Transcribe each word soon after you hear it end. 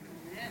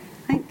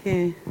Thank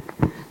you.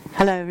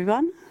 Hello,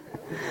 everyone.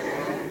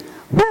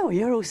 Well,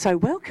 you're all so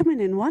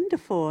welcoming and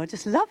wonderful. I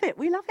just love it.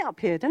 We love it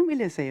up here, don't we,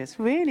 Lizzie? It's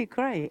really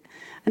great.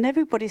 And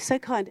everybody's so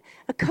kind.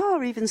 A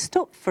car even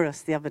stopped for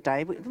us the other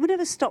day. We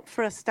never stopped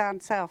for us down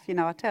south,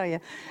 I tell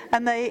you.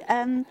 And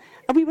and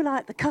we were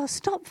like, the car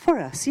stopped for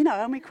us,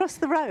 and we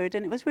crossed the road,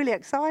 and it was really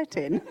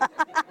exciting.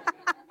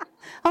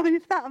 I mean,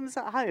 if that happens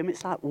at home,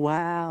 it's like,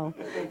 wow,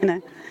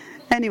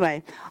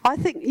 Anyway, I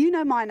think you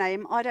know my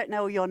name. I don't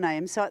know your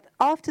name. So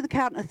after the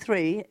count of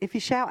 3, if you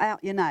shout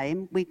out your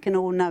name, we can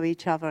all know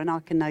each other and I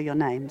can know your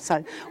name.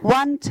 So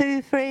 1,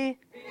 2, 3.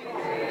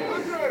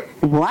 Andrew.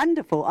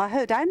 Wonderful. I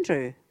heard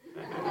Andrew.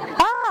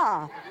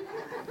 Ah,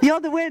 you're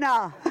the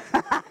winner.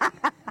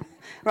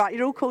 Right,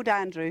 you're all called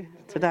Andrew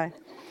today.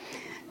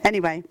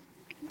 Anyway,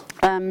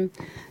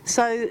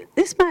 so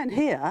this man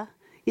here,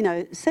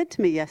 said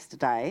to me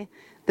yesterday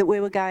that we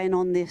were going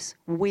on this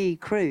wee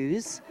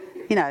cruise.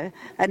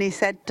 And he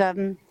said,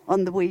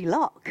 on the wee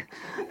lock.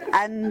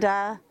 And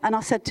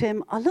I said to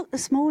him, I looked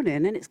this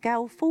morning and it's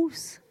gale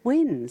force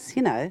winds,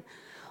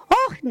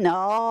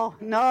 Oh,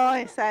 no,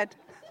 he said,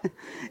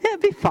 it'll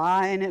be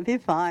fine.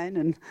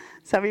 And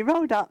so we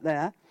rolled up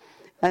there.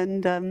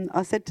 And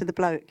I said to the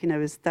bloke, who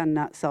was standing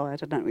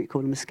outside, I don't know what you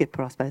call him, a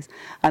skipper, I suppose.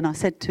 And I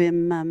said to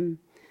him,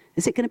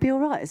 is it going to be all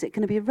right? Is it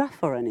going to be rough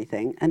or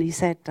anything? And he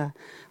said,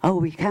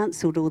 we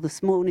cancelled all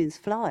this morning's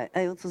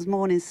this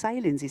morning's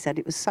sailings. He said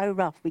it was so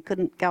rough we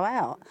couldn't go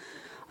out.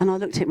 And I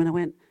looked at him and I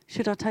went,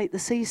 should I take the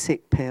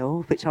seasick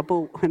pill, which I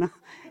bought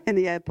in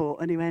the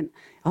airport? And he went,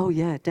 oh,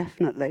 yeah,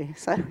 definitely.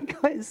 So we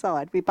got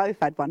inside. We both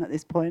had one at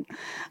this point.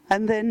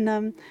 And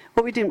then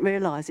what we didn't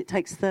realise, it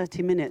takes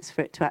 30 minutes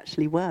for it to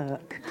actually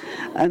work.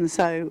 And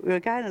so we were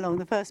going along.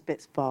 The first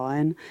bit's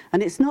fine.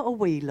 And it's not a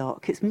wee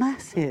lock. It's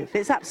massive.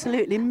 It's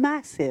absolutely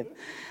massive.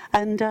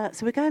 And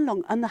so we're going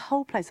along. And the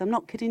whole place, I'm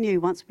not kidding you,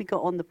 once we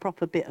got on the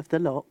proper bit of the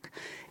lock,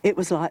 it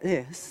was like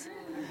this.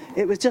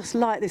 It was just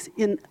like this.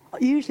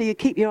 Usually you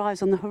keep your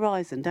eyes on the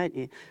horizon, don't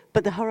you?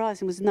 But the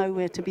horizon was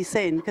nowhere to be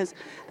seen because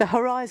the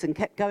horizon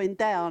kept going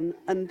down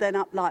and then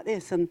up like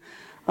this. And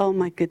oh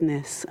my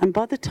goodness. And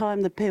by the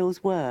time the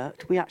pills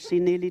worked, we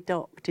actually nearly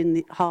docked in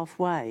the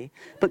halfway.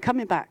 But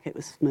coming back, it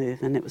was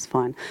smooth and it was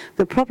fine.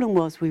 The problem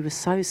was we were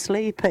so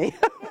sleepy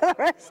the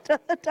rest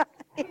of the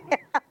day.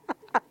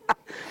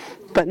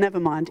 But never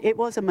mind, it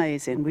was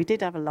amazing. We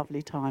did have a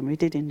lovely time. We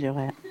did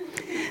enjoy it.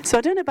 So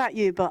I don't know about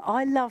you, but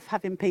I love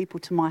having people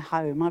to my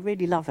home. I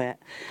really love it.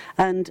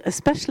 And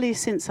especially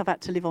since I've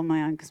had to live on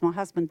my own, because my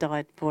husband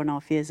died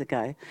 4.5 years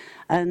ago.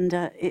 And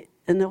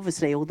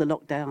obviously all the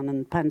lockdown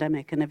and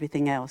pandemic and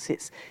everything else,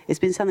 it's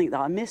been something that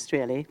I missed,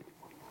 really.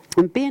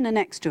 And being an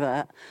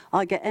extrovert,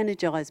 I get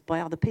energised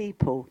by other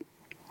people.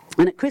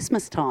 And at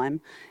Christmas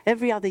time,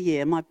 every other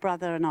year, my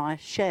brother and I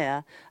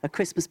share a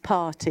Christmas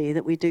party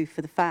that we do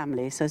for the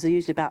family. So there's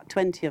usually about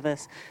 20 of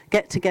us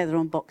get together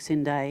on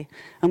Boxing Day.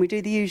 And we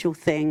do the usual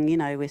thing,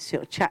 we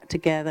sort of chat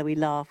together, we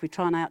laugh, we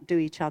try and outdo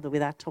each other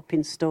with our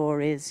topping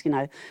stories,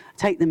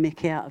 take the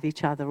mickey out of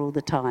each other all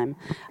the time.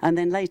 And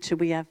then later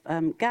we have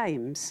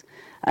games.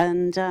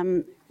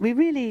 And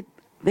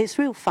it's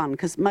real fun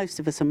because most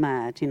of us are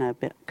mad, a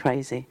bit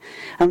crazy.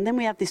 And then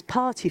we have this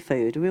party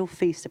food, a real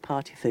feast of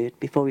party food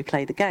before we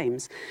play the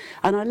games.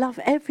 And I love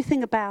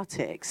everything about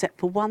it except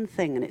for one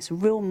thing, and it's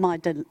real my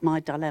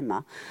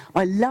dilemma.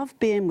 I love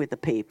being with the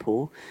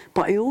people,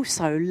 but I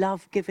also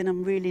love giving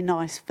them really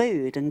nice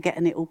food and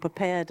getting it all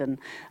prepared and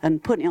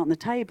putting it on the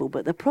table.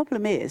 But the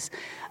problem is,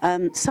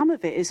 some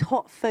of it is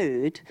hot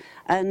food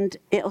and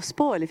it'll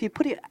spoil. If you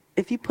put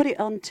it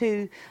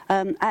onto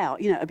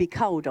out, it'll be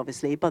cold,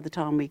 obviously, by the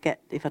time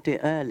if I do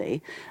it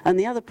early. And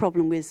the other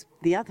problem with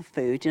the other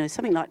food,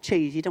 something like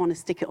cheese, you don't want to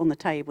stick it on the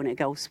table and it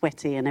goes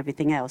sweaty and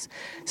everything else.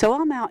 So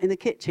I'm out in the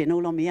kitchen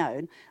all on my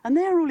own, and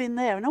they're all in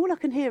there, and all I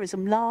can hear is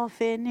them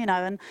laughing,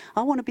 and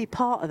I want to be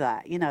part of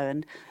that,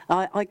 and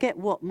I get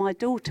what my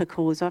daughter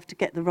calls, I have to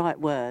get the right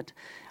word.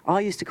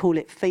 I used to call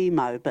it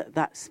FIMO, but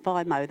that's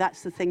FIMO.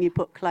 That's the thing you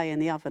put clay in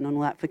the oven and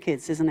all that for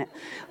kids, isn't it?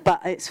 But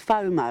it's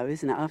FOMO,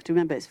 isn't it? I have to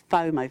remember it's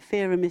FOMO,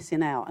 fear of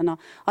missing out. And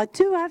I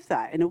do have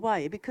that in a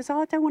way because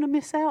I don't want to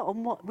miss out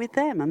on with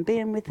them and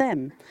being with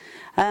them.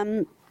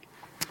 And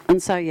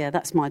so, yeah,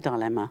 that's my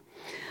dilemma.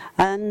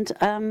 And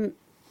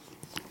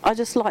I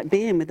just like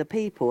being with the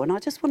people. And I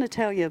just want to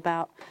tell you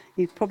about,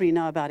 you probably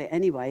know about it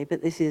anyway,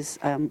 but this is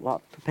what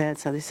I've prepared,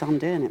 so I'm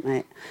doing it,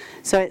 mate.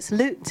 So it's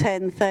Luke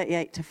 10,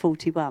 38 to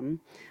 41.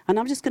 And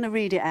I'm just going to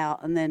read it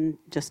out and then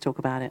just talk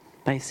about it,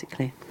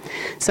 basically.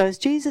 So as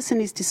Jesus and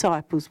his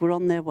disciples were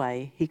on their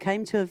way, he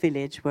came to a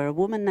village where a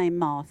woman named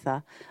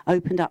Martha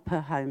opened up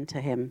her home to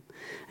him.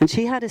 And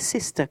she had a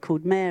sister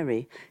called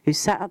Mary who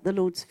sat at the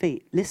Lord's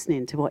feet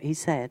listening to what he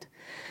said.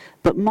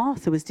 But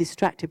Martha was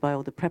distracted by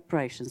all the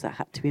preparations that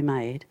had to be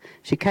made.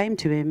 She came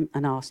to him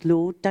and asked,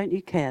 Lord, don't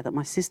you care that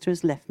my sister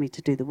has left me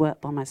to do the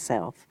work by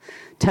myself?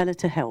 Tell her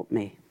to help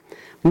me.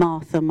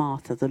 Martha,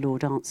 Martha, the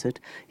Lord answered,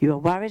 you are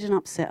worried and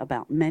upset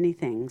about many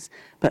things,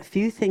 but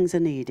few things are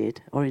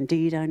needed, or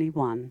indeed only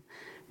one.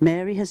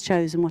 Mary has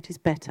chosen what is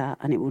better,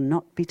 and it will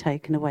not be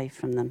taken away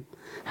from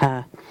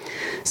her.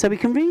 So we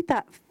can read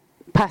that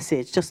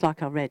passage just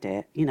like I read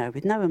it,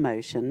 with no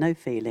emotion, no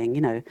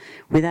feeling,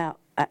 without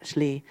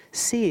actually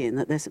seeing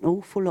that there's an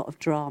awful lot of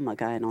drama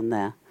going on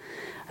there.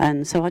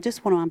 And so I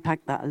just want to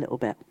unpack that a little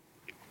bit.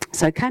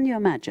 So can you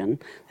imagine,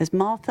 there's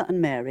Martha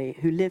and Mary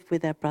who live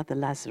with their brother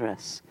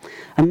Lazarus.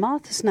 And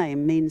Martha's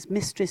name means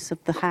mistress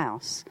of the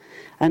house.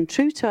 And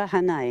true to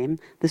her name,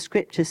 the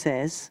scripture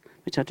says,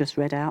 which I just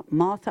read out,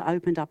 Martha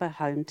opened up her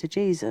home to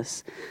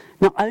Jesus.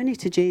 Not only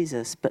to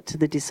Jesus, but to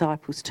the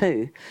disciples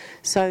too.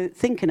 So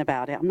thinking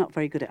about it, I'm not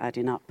very good at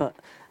adding up, but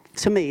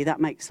to me, that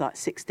makes like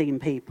 16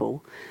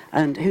 people.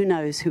 And who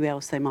knows who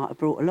else they might have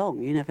brought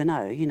along. You never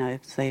know.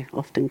 They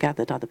often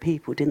gathered other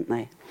people, didn't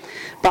they?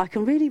 But I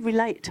can really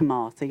relate to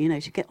Martha.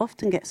 She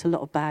often gets a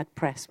lot of bad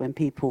press when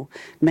people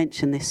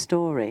mention this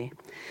story.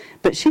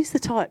 But she's the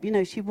type,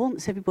 she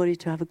wants everybody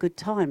to have a good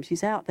time.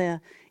 She's out there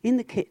in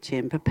the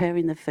kitchen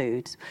preparing the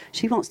foods.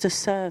 She wants to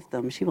serve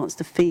them. She wants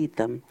to feed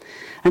them.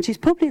 And she's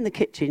probably in the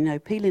kitchen,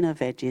 peeling her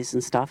veggies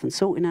and stuff and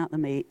sorting out the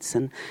meats.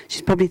 And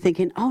she's probably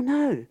thinking, oh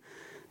no,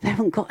 they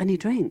haven't got any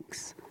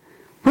drinks.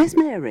 Where's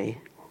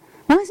Mary?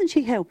 Why isn't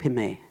she helping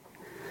me?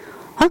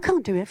 I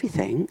can't do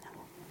everything.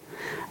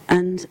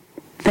 And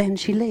then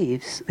she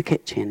leaves the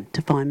kitchen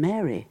to find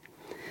Mary.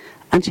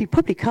 And she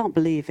probably can't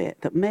believe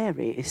it that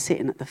Mary is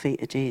sitting at the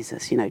feet of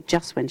Jesus,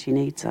 just when she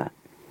needs her.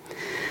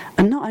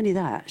 And not only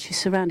that, she's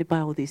surrounded by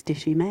all these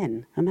dishy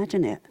men.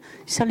 Imagine it.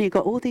 Suddenly you've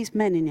got all these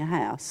men in your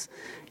house.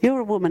 You're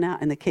a woman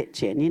out in the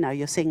kitchen,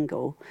 you're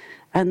single.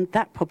 And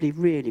that probably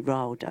really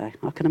riled her.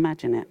 I can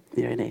imagine it,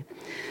 really.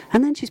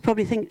 And then she's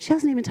probably thinking, she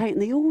hasn't even taken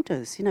the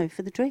orders,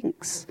 for the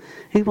drinks.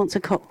 Who wants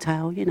a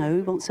cocktail,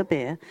 who wants a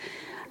beer?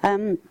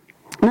 And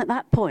at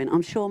that point,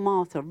 I'm sure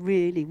Martha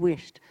really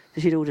wished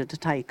that she'd ordered a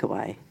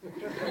takeaway.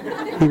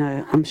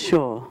 I'm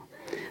sure.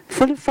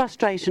 Full of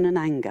frustration and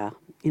anger,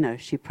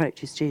 she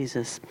approaches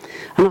Jesus.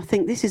 And I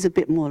think this is a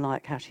bit more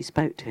like how she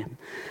spoke to him.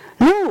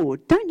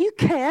 Lord, don't you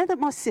care that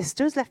my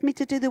sister has left me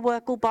to do the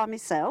work all by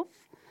myself?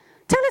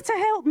 Tell her to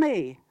help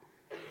me.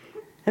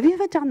 Have you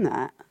ever done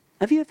that?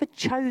 Have you ever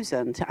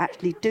chosen to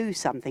actually do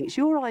something? It's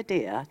your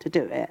idea to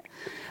do it.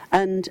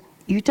 And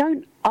you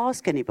don't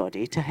ask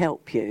anybody to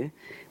help you,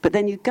 but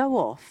then you go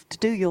off to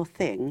do your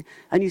thing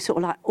and you sort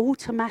of like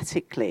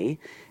automatically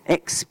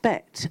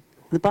expect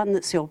the one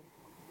that's your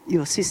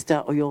sister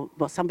or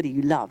somebody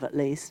you love at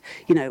least,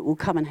 will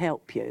come and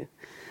help you.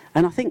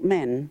 And I think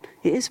men,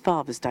 it is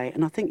Father's Day,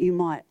 and I think you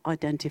might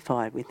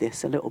identify with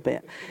this a little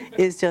bit.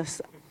 It's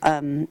just,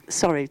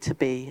 sorry to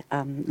be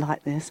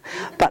like this,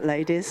 but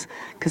ladies,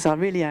 because I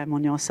really am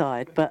on your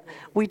side. But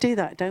we do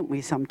that, don't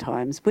we,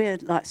 sometimes? We're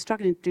like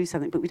struggling to do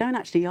something, but we don't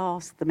actually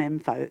ask the men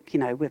folk,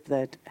 with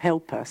the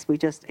help us. We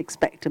just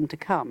expect them to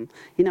come.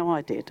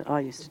 I did.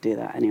 I used to do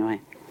that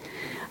anyway.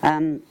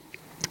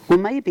 Well,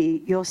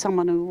 maybe you're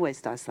someone who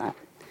always does that.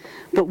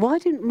 But why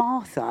didn't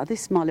Martha,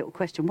 this is my little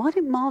question, why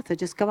didn't Martha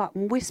just go up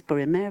and whisper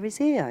in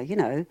Mary's ear,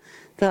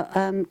 that,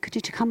 could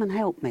you come and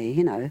help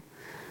me,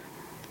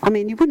 I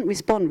mean, you wouldn't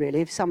respond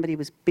really if somebody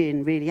was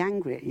being really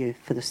angry at you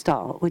for the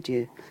start, would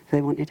you, if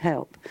they wanted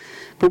help?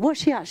 But what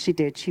she actually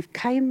did, she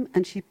came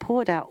and she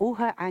poured out all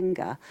her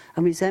anger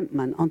and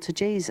resentment onto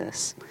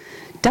Jesus.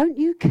 Don't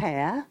you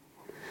care?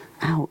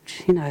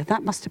 Ouch,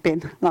 that must have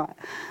been like,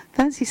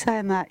 fancy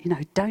saying that,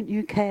 don't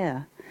you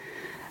care?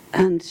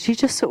 And she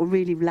just sort of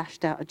really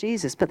lashed out at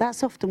Jesus. But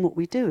that's often what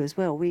we do as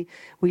well. We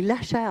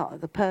lash out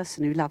at the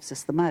person who loves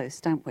us the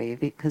most, don't we?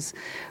 Because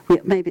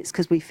maybe it's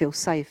because we feel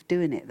safe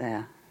doing it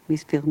there. We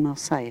feel more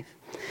safe.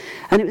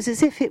 And it was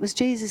as if it was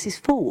Jesus'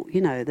 fault,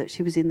 that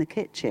she was in the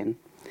kitchen.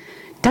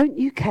 Don't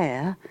you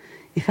care?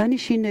 If only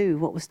she knew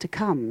what was to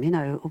come,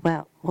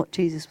 about what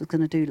Jesus was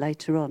going to do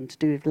later on, to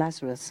do with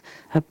Lazarus,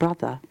 her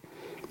brother.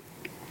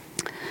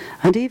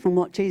 And even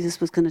what Jesus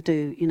was going to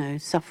do,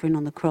 suffering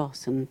on the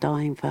cross and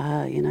dying for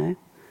her, And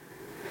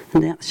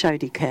that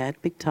showed he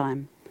cared, big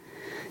time.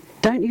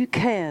 Don't you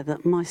care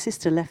that my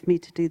sister left me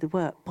to do the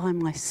work by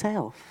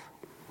myself?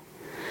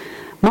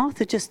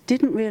 Martha just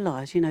didn't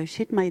realise,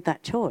 she'd made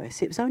that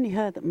choice. It was only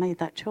her that made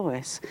that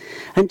choice.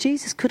 And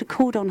Jesus could have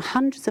called on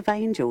hundreds of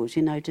angels,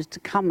 just to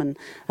come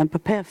and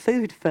prepare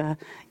food for,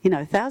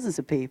 thousands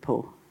of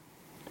people.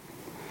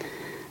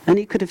 And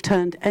he could have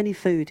turned any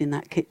food in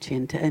that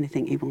kitchen to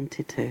anything he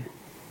wanted to.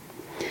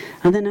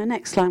 And then her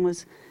next line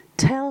was,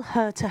 tell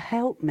her to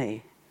help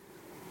me.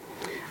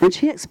 And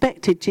she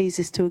expected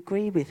Jesus to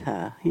agree with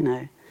her,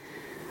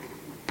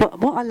 But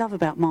what I love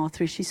about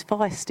Martha is she's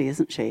feisty,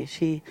 isn't she?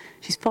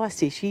 She's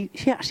feisty.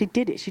 She actually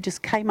did it. She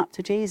just came up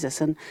to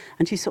Jesus and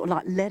she sort of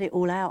like let it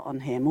all out on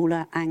him, all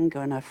her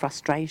anger and her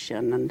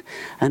frustration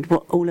and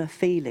all her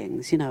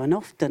feelings, And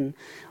often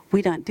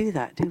we don't do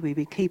that, do we?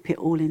 We keep it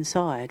all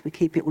inside. We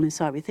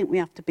think we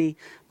have to be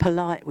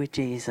polite with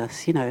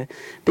Jesus,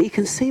 But you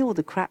can see all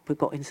the crap we've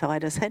got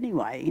inside us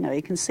anyway.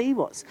 You can see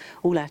what's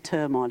all our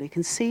turmoil. You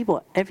can see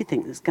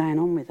everything that's going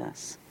on with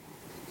us.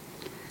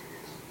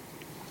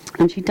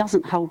 And she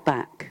doesn't hold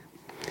back.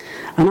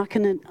 And I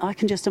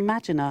can just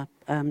imagine her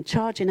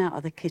charging out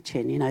of the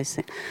kitchen,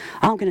 saying,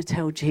 I'm going to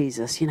tell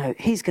Jesus,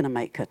 he's going to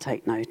make her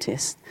take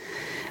notice.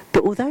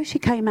 But although she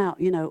came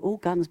out, all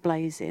guns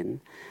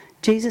blazing,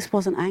 Jesus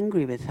wasn't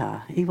angry with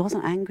her. He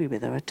wasn't angry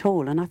with her at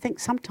all. And I think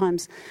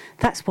sometimes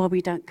that's why we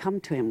don't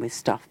come to him with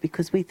stuff,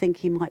 because we think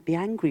he might be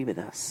angry with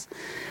us.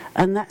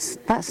 And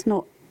that's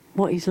not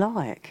what he's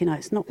like.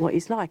 It's not what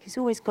he's like. He's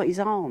always got his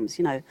arms,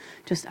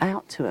 just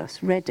out to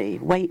us, ready,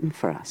 waiting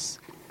for us.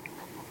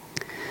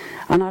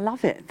 And I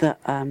love it that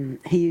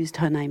he used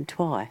her name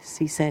twice.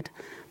 He said,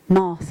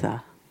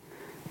 Martha,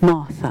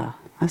 Martha.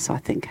 That's, I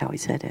think, how he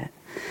said it.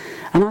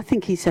 And I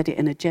think he said it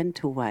in a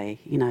gentle way,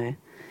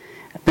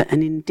 but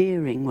an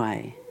endearing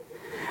way.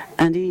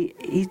 And he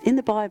in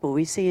the Bible,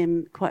 we see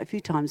him quite a few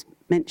times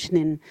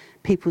mentioning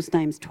people's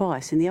names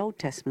twice. In the Old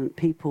Testament,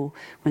 people,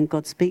 when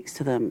God speaks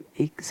to them,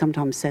 he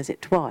sometimes says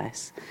it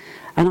twice.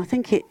 And I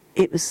think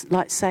it was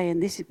like saying,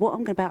 this is what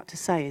I'm about to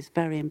say is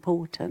very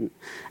important,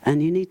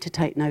 and you need to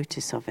take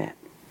notice of it.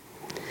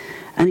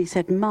 And he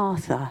said,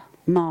 Martha,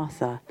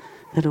 Martha,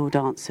 the Lord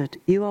answered,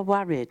 you are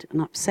worried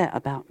and upset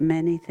about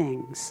many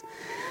things.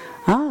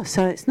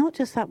 So it's not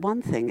just that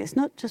one thing. It's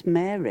not just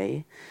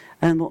Mary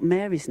and what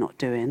Mary's not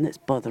doing that's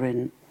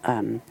bothering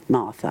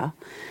Martha.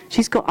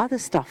 She's got other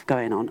stuff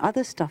going on,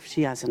 other stuff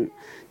she hasn't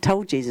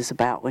told Jesus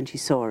about when she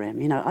saw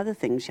him, other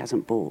things she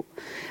hasn't bought.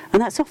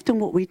 And that's often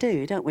what we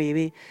do, don't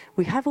we?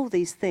 We have all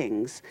these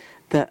things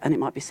and it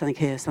might be something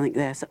here, something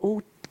there, so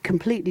all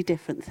completely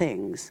different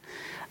things.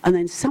 And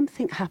then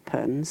something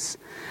happens,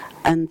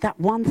 and that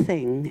one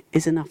thing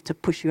is enough to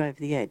push you over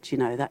the edge.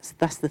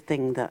 That's the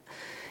thing that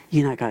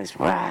goes,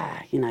 rah,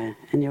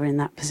 and you're in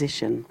that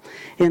position.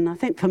 And I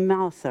think for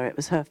Martha, it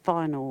was her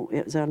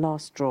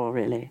last straw,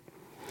 really.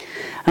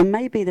 And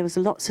maybe there was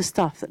lots of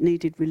stuff that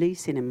needed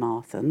releasing in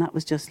Martha, and that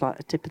was just like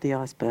the tip of the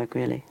iceberg,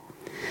 really.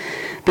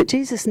 But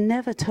Jesus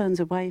never turns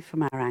away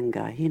from our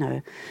anger.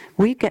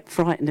 We get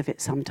frightened of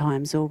it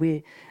sometimes, or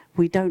we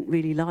don't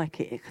really like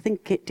it. I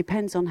think it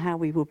depends on how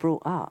we were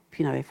brought up.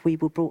 If we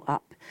were brought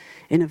up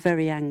in a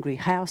very angry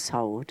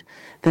household,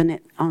 then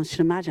I should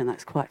imagine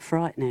that's quite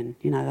frightening.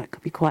 That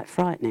could be quite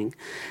frightening.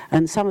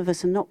 And some of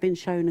us have not been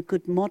shown a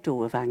good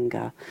model of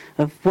anger,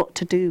 of what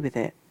to do with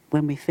it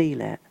when we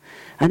feel it.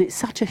 And it's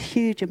such a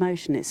huge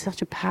emotion. It's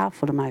such a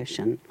powerful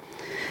emotion.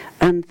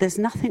 And there's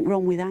nothing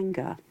wrong with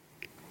anger.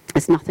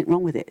 There's nothing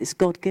wrong with it. It's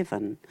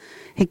God-given.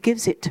 He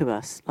gives it to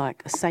us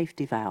like a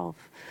safety valve.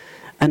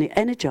 And it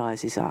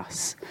energises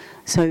us.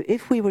 So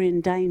if we were in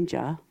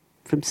danger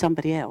from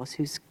somebody else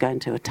who's going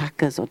to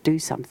attack us or do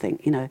something,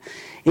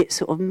 it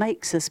sort of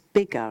makes us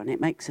bigger and it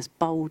makes us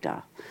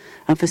bolder.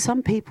 And for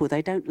some people,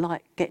 they don't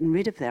like getting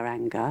rid of their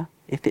anger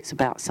if it's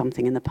about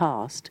something in the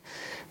past,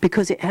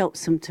 because it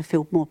helps them to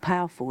feel more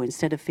powerful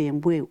instead of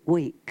feeling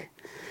weak.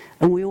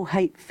 And we all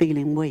hate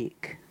feeling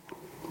weak.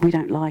 We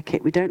don't like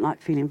it. We don't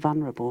like feeling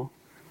vulnerable.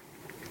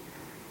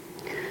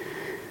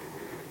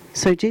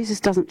 So Jesus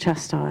doesn't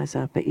chastise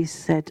her, but he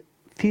said,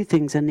 few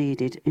things are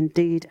needed,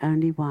 indeed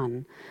only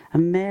one.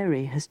 And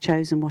Mary has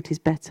chosen what is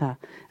better,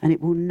 and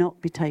it will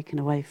not be taken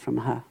away from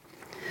her.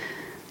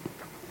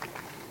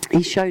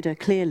 He showed her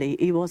clearly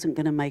he wasn't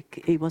going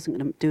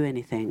to do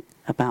anything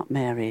about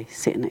Mary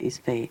sitting at his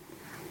feet.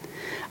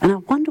 And I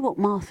wonder what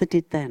Martha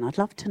did then. I'd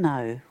love to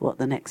know what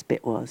the next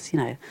bit was.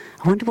 I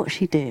wonder what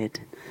she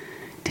did.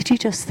 Did you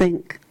just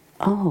think,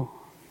 oh,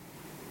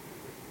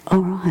 all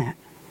right.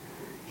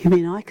 You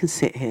mean I can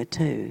sit here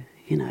too?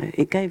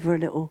 It gave her a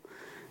little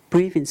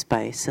breathing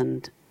space,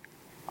 and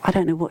I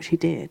don't know what she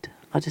did.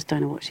 I just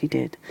don't know what she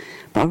did.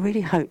 But I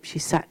really hope she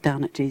sat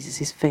down at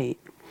Jesus'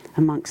 feet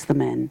amongst the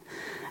men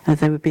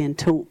as they were being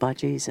taught by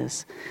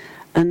Jesus.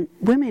 And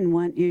women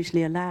weren't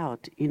usually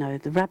allowed.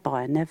 The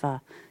rabbi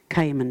never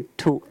came and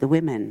taught the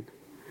women.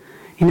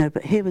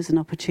 But here was an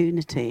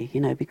opportunity,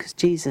 because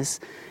Jesus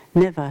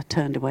never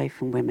turned away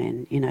from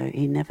women.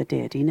 He never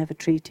did. He never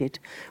treated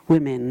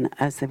women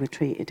as they were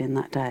treated in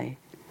that day.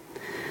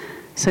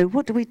 So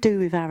what do we do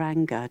with our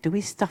anger? Do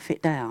we stuff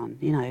it down?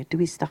 Do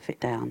we stuff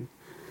it down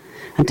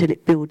until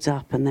it builds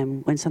up, and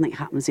then when something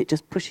happens, it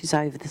just pushes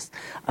over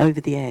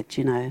the edge?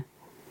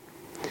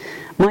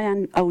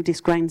 My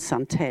oldest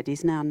grandson, Ted,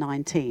 he's now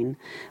 19,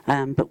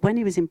 but when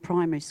he was in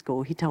primary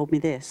school, he told me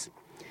this.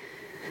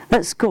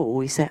 At school,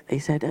 he said,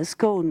 at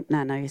school,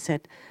 he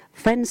said,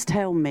 friends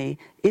tell me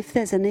if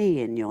there's an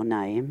E in your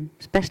name,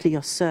 especially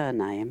your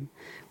surname,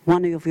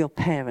 one of your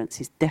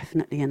parents is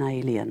definitely an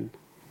alien.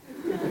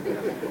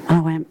 And I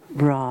went,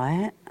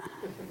 right.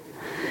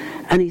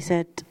 And he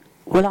said,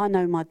 well, I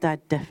know my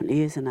dad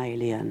definitely is an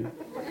alien.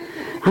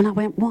 And I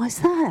went, why's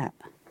that?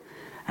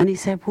 And he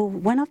said, well,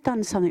 when I've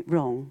done something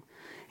wrong,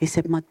 he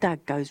said, my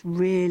dad goes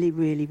really,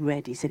 really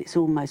red. He said, it's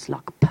almost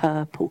like a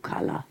purple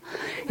colour.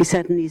 He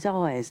said, and his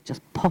eyes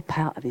just pop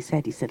out of his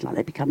head. He said, like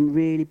they become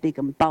really big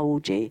and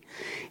bulgy.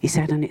 He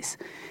said, and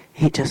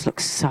it just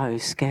looks so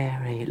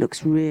scary. It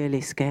looks really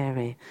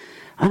scary.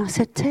 And I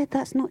said, Ted,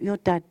 that's not your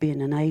dad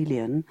being an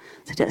alien.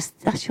 I said,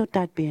 that's your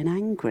dad being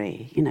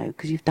angry,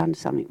 because you've done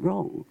something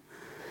wrong.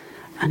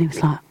 And he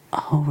was like,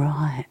 oh,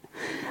 right.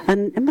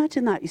 And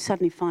imagine that, you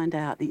suddenly find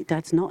out that your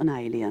dad's not an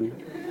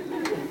alien.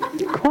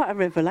 Quite a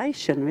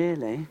revelation,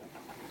 really.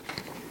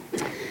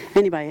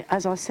 Anyway,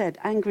 as I said,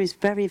 anger is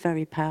very,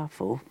 very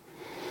powerful.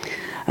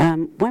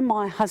 When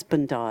my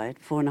husband died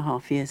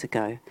 4.5 years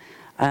ago,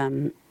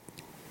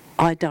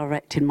 I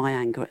directed my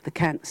anger at the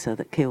cancer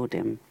that killed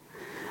him.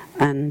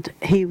 And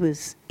he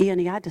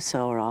only had a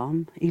sore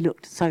arm. He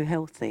looked so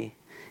healthy.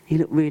 He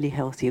looked really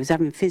healthy. He was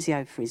having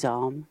physio for his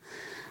arm.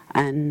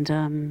 And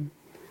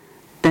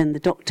then the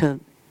doctor,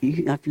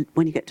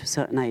 when you get to a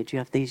certain age, you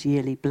have these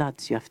yearly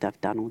bloods you have to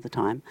have done all the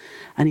time.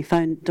 And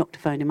the doctor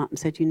phoned him up and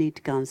said, you need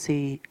to go and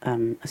see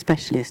a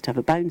specialist to have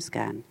a bone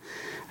scan.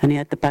 And he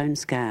had the bone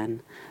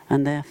scan,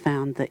 and they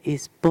found that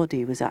his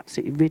body was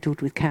absolutely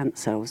riddled with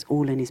cancer. It was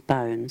all in his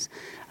bones.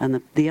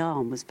 And the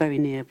arm was very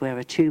near where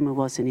a tumour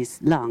was in his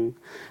lung,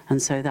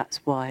 and so that's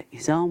why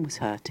his arm was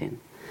hurting.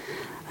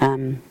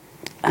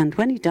 And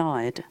when he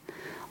died,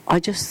 I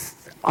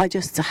just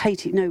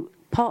hate it.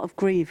 Part of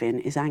grieving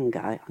is anger.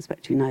 I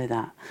expect you know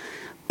that.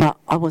 But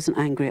I wasn't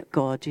angry at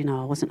God,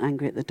 I wasn't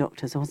angry at the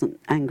doctors, I wasn't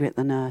angry at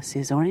the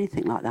nurses or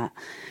anything like that.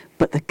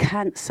 But the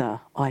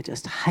cancer, I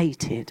just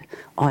hated.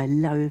 I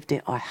loathed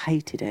it, I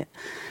hated it.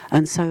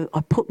 And so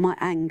I put my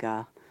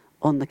anger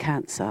on the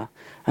cancer,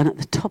 and at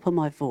the top of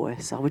my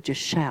voice, I would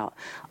just shout,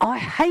 I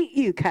hate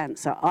you,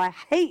 cancer, I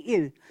hate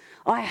you,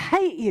 I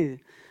hate you.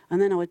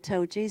 And then I would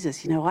tell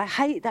Jesus, I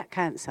hate that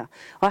cancer.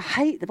 I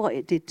hate what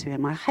it did to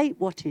him. I hate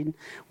watching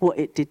what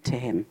it did to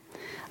him.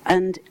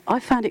 And I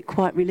found it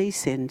quite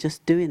releasing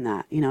just doing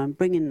that, and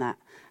bringing that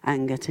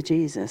anger to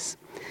Jesus.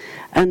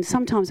 And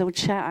sometimes I would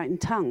shout out in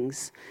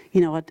tongues.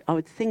 I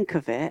would think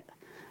of it,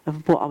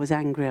 of what I was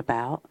angry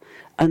about,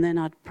 and then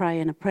I'd pray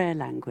in a prayer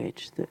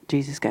language that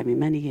Jesus gave me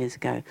many years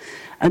ago.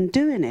 And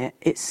doing it,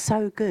 it's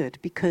so good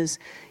because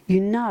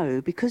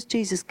because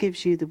Jesus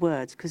gives you the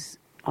words, because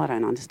I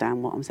don't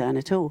understand what I'm saying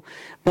at all,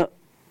 but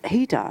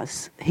he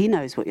does. He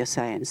knows what you're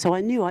saying. So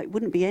I knew it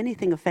wouldn't be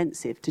anything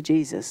offensive to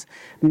Jesus,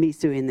 me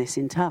doing this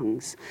in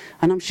tongues.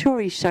 And I'm sure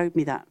he showed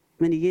me that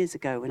many years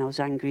ago when I was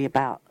angry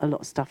about a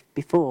lot of stuff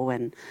before,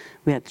 when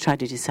we had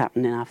tragedies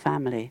happen in our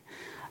family.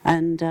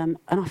 And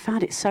I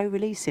found it so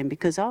releasing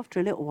because after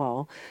a little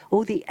while,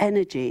 all the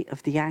energy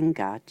of the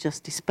anger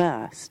just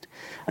dispersed.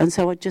 And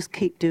so I'd just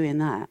keep doing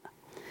that.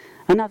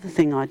 Another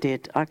thing I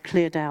did, I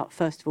cleared out,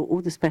 first of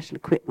all the special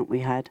equipment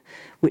we had,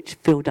 which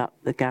filled up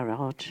the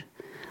garage.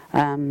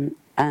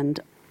 And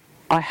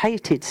I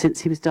hated, since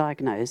he was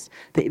diagnosed,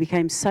 that he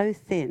became so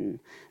thin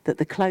that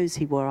the clothes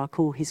he wore I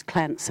call his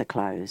cancer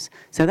clothes.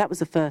 So that was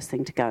the first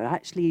thing to go. I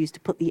actually used to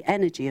put the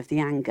energy of the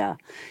anger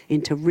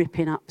into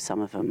ripping up some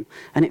of them,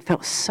 and it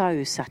felt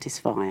so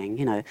satisfying.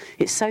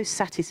 It's so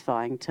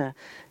satisfying to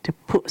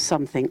put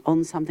something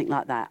on something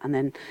like that, and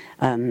then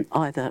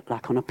either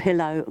like on a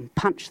pillow and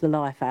punch the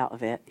life out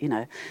of it,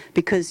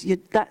 because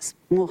that's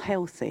more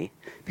healthy,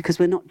 because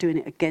we're not doing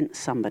it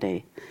against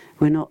somebody.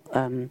 We're not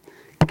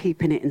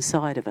keeping it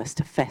inside of us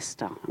to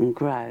fester and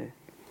grow.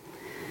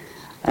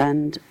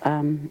 And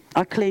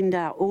I cleaned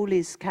out all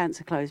his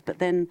cancer clothes, but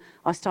then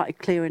I started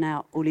clearing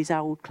out all his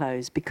old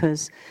clothes,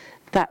 because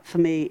that for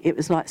me, it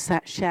was like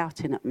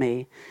shouting at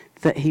me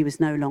that he was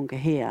no longer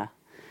here.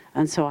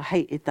 And so I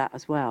hated that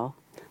as well.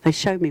 They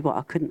showed me what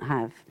I couldn't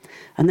have.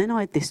 And then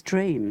I had this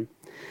dream.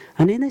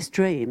 And in this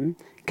dream,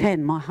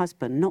 Ken, my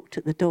husband, knocked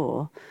at the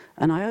door,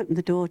 and I opened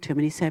the door to him,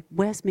 and he said,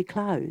 "Where's my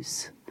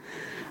clothes?"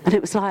 And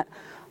it was like,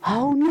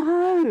 oh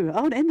no!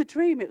 Oh, in the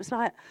dream, it was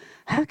like,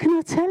 how can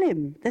I tell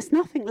him? There's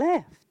nothing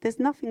left. There's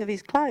nothing of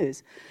his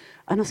clothes.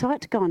 And so I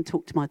had to go and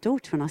talk to my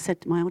daughter, and I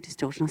said to my oldest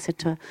daughter, and I said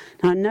to her,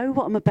 now I know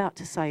what I'm about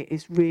to say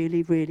is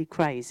really, really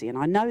crazy, and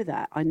I know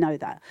that,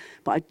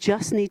 but I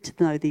just need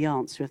to know the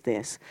answer of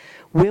this.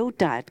 Will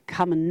Dad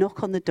come and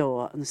knock on the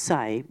door and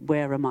say,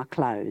 where are my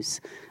clothes?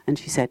 And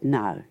she said,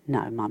 no,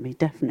 Mum, he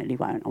definitely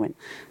won't. I went,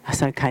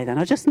 that's okay then.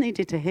 I just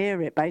needed to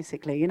hear it,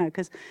 basically,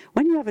 because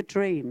when you have a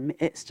dream,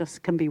 it's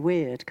just can be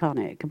weird, can't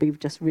it? It can be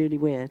just really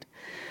weird.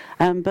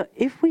 But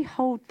if we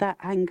hold that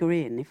anger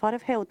in, if I'd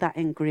have held that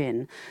anger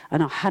in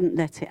and I hadn't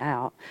let it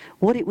out,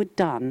 what it would have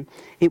done,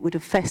 it would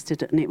have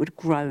festered and it would have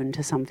grown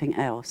to something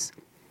else.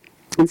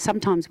 And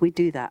sometimes we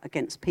do that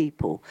against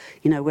people.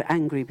 We're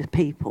angry with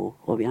people,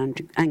 or we're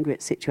angry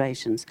at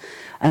situations.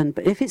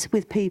 But if it's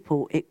with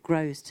people, it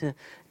grows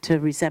to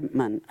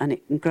resentment, and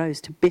it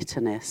grows to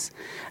bitterness.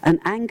 And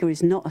anger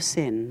is not a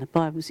sin. The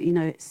Bible's,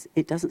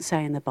 it doesn't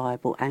say in the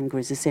Bible anger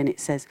is a sin. It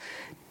says,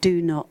 do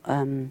not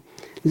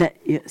let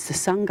the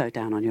sun go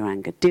down on your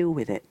anger. Deal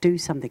with it. Do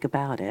something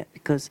about it,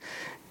 because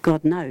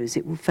God knows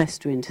it will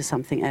fester into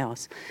something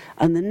else.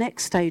 And the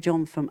next stage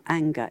on from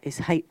anger is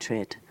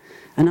hatred.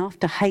 And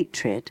after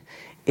hatred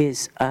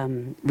is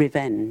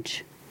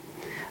revenge.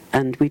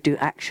 And we do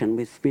action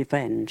with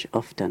revenge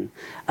often.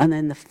 And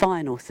then the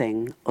final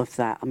thing of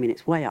that,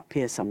 it's way up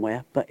here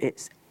somewhere, but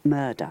it's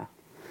murder.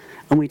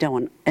 And we don't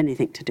want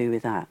anything to do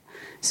with that.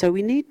 So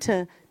we need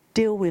to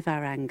deal with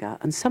our anger.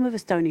 And some of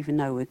us don't even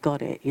know we've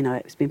got it.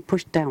 It's been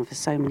pushed down for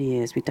so many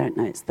years, we don't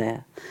know it's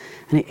there.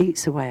 And it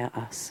eats away at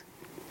us.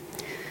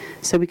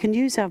 So we can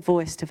use our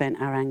voice to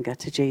vent our anger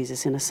to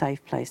Jesus in a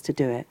safe place to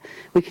do it.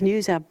 We can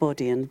use our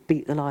body and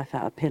beat the life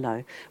out of a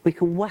pillow. We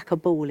can whack a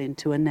ball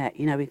into a net.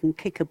 You know, we can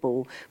kick a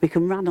ball. We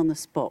can run on the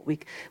spot.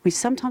 We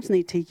sometimes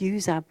need to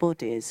use our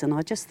bodies, and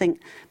I just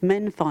think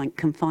men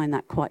can find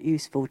that quite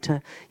useful,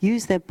 to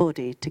use their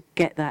body to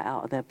get that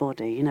out of their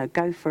body. You know,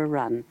 go for a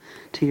run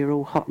till you're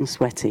all hot and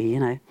sweaty, you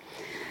know.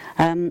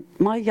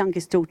 My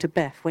youngest daughter,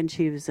 Beth, when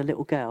she was a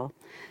little girl,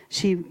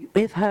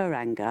 with her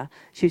anger,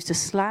 she used to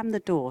slam the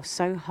door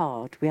so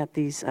hard. We had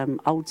these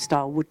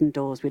old-style wooden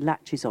doors with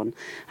latches on,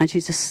 and she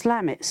used to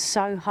slam it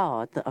so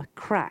hard that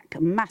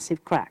a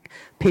massive crack,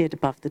 appeared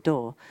above the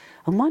door.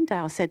 And one day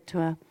I said to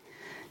her,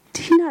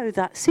 "Do you know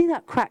that, see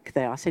that crack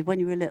there?" I said, "When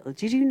you were little,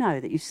 did you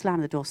know that you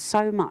slammed the door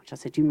so much?" I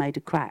said, "You made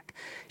a crack."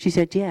 She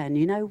said, "Yeah, and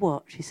you know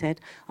what?" She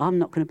said, "I'm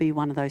not going to be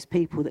one of those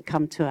people that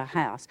come to our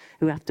house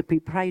who have to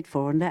be prayed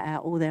for and let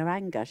out all their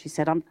anger." She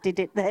said, "I did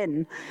it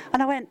then."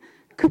 And I went,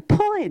 good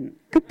point,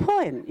 good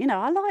point. You know,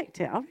 I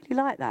liked it. I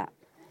really liked that.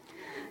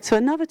 So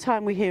another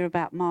time we hear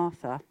about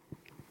Martha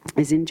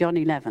is in John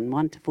 11,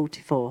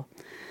 1-44.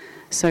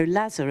 So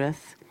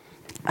Lazarus,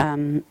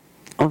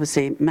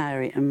 obviously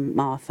Mary and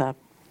Martha,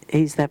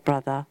 he's their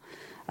brother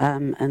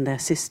and their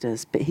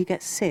sisters, but he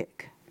gets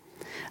sick.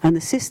 And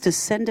the sisters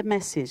send a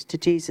message to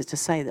Jesus to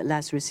say that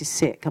Lazarus is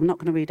sick. I'm not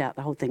going to read out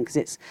the whole thing because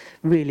it's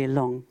really a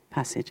long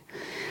passage.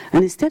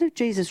 And instead of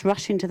Jesus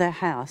rushing to their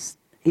house,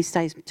 he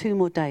stays 2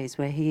 more days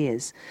where he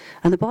is.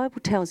 And the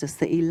Bible tells us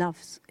that he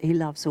loves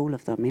all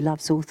of them. He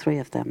loves all 3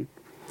 of them.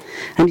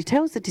 And he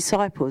tells the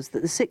disciples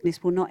that the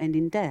sickness will not end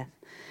in death,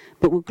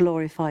 but will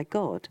glorify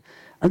God.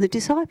 And the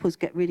disciples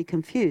get really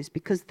confused,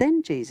 because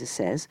then Jesus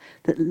says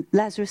that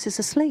Lazarus is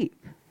asleep,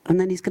 and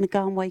then he's going to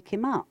go and wake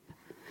him up.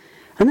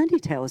 And then he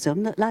tells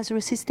them that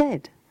Lazarus is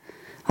dead.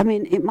 I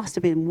mean, it must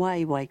have been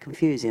way, way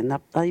confusing.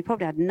 They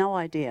probably had no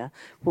idea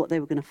what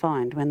they were going to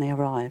find when they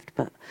arrived.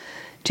 But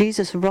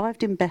Jesus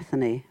arrived in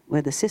Bethany,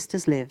 where the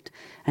sisters lived,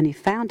 and he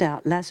found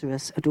out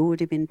Lazarus had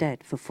already been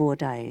dead for 4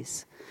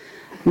 days.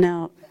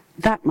 Now,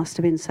 that must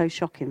have been so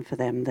shocking for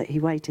them that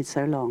he waited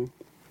so long.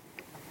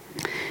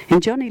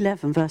 In John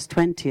 11, verse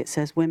 20, it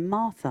says, when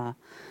Martha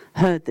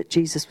heard that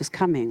Jesus was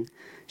coming,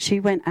 she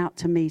went out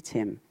to meet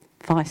him,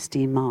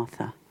 feisty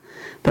Martha.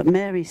 But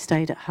Mary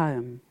stayed at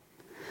home.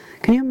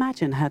 Can you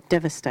imagine how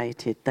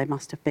devastated they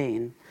must have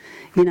been?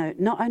 You know,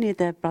 not only had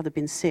their brother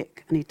been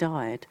sick and he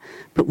died,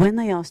 but when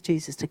they asked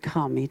Jesus to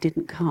come, he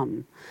didn't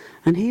come.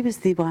 And he was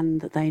the one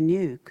that they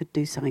knew could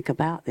do something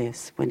about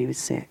this when he was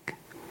sick.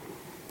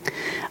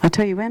 I'll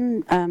tell you,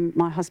 when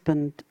my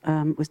husband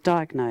was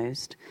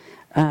diagnosed,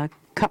 a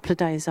couple of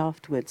days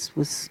afterwards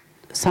was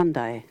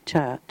Sunday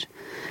church,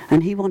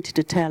 and he wanted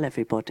to tell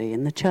everybody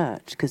in the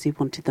church because he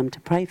wanted them to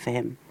pray for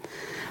him.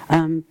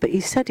 But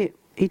he said it.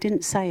 He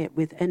didn't say it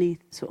with any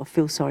sort of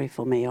feel sorry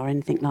for me or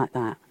anything like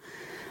that.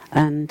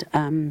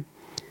 And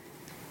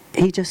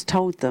he just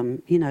told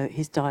them, you know,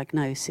 his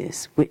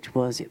diagnosis, which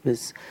was, it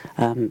was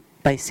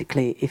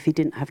basically, if he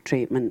didn't have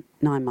treatment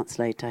 9 months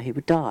later, he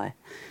would die.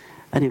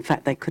 And in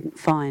fact, they couldn't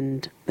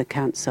find the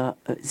cancer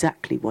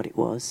exactly what it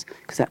was,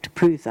 because they had to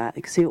prove that.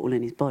 They could see it all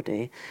in his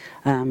body,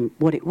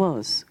 what it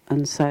was.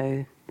 And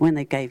so when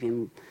they gave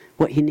him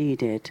what he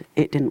needed,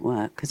 it didn't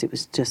work because it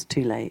was just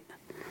too late.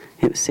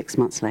 It was 6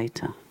 months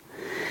later.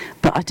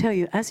 But I tell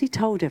you, as he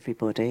told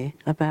everybody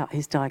about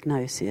his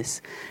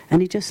diagnosis,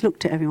 and he just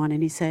looked at everyone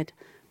and he said,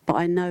 but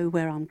I know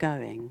where I'm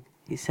going.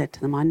 He said to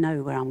them, I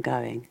know where I'm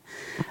going.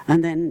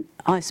 And then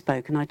I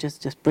spoke, and I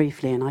just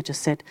briefly, and I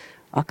just said,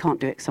 I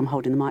can't do it because I'm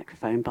holding the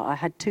microphone, but I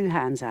had 2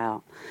 hands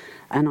out.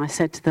 And I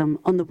said to them,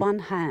 on the one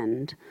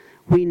hand,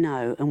 we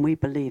know and we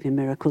believe in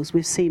miracles.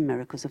 We've seen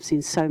miracles. I've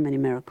seen so many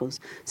miracles,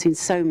 seen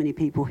so many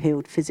people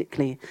healed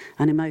physically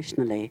and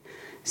emotionally.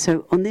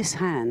 So on this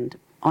hand,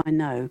 I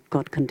know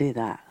God can do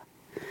that.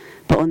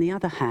 But on the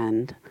other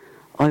hand,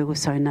 I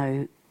also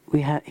know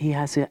he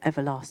has an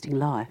everlasting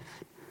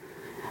life.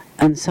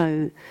 And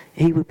so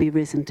he would be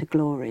risen to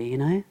glory, you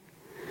know.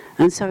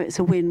 And so it's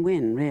a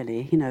win-win,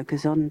 really, you know,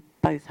 because on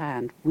both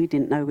hands, we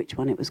didn't know which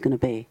one it was going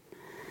to be.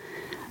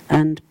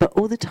 But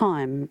all the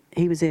time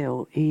he was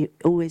ill, he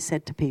always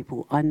said to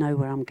people, I know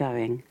where I'm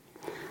going.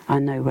 I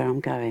know where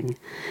I'm going.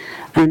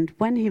 And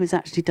when he was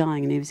actually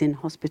dying and he was in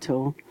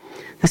hospital,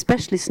 the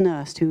specialist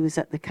nurse who was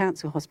at the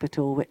council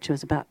hospital, which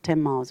was about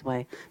 10 miles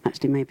away,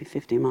 actually maybe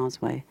 15 miles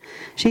away,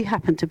 she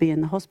happened to be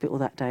in the hospital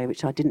that day,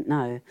 which I didn't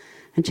know.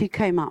 And she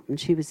came up and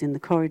she was in the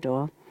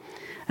corridor.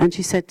 And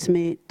she said to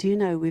me, do you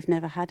know we've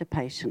never had a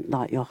patient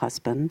like your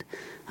husband?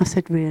 I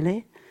said,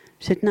 really?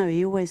 She said, no,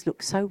 he always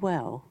looked so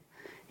well.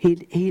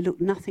 He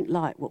looked nothing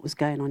like what was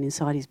going on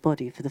inside his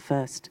body for the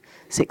first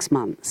 6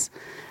 months.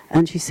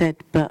 And she said,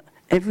 but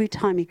every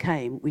time he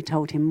came, we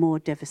told him more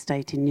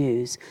devastating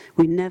news.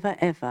 We never,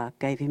 ever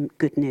gave him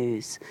good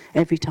news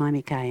every time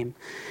he came.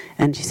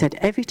 And she said,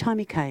 every time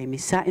he came, he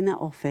sat in that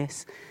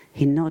office,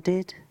 he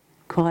nodded,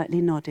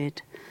 quietly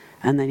nodded,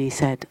 and then he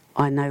said,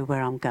 I know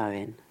where I'm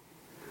going.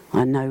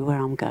 I know where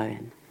I'm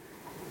going.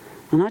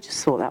 And I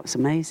just thought that was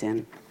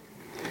amazing.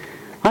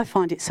 I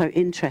find it so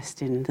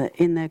interesting that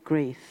in their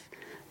grief,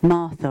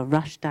 Martha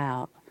rushed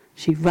out.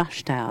 She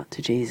rushed out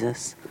to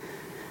Jesus.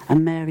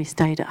 And Mary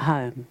stayed at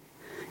home.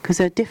 Because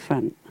they're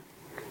different.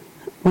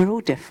 We're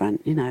all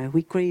different, you know.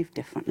 We grieve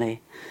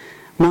differently.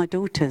 My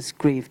daughters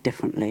grieve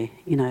differently.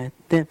 You know,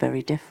 they're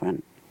very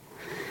different.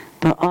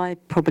 But I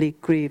probably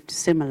grieved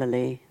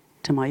similarly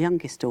to my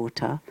youngest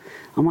daughter.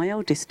 And my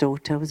oldest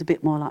daughter was a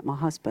bit more like my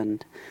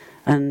husband.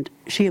 And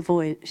she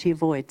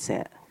avoids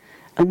it.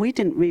 And we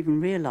didn't even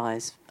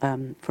realise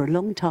for a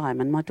long time,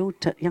 and my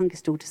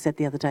youngest daughter said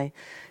the other day,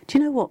 do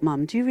you know what,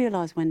 Mum, do you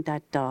realise when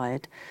Dad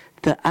died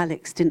that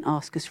Alex didn't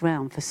ask us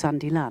round for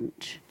Sunday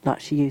lunch like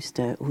she used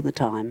to all the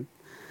time?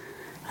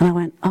 And I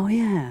went, oh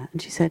yeah.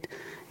 And she said,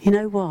 you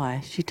know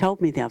why? She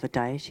told me the other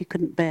day she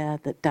couldn't bear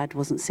that Dad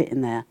wasn't sitting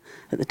there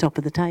at the top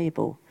of the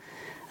table.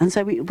 And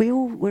so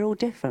we're all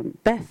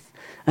different. Beth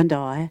and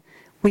I,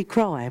 we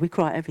cry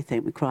at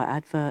everything. We cry at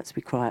adverts,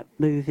 we cry at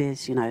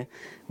movies, you know.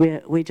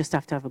 We just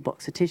have to have a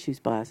box of tissues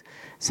by us.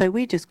 So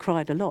we just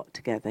cried a lot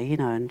together, you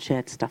know, and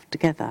shared stuff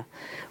together.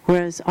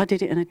 Whereas I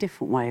did it in a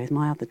different way with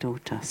my other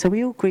daughter. So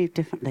we all grieve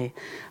differently.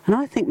 And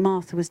I think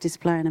Martha was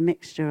displaying a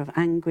mixture of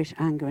anguish,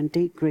 anger and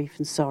deep grief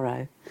and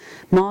sorrow.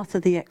 Martha,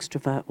 the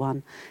extrovert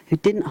one, who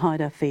didn't hide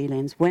her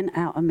feelings, went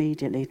out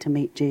immediately to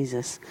meet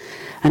Jesus.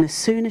 And as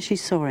soon as she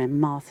saw him,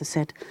 Martha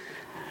said,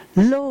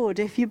 Lord,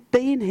 if you'd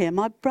been here,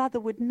 my brother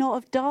would not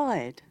have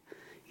died.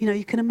 You know,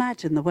 you can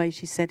imagine the way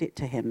she said it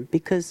to him,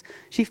 because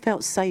she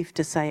felt safe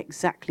to say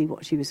exactly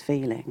what she was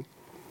feeling.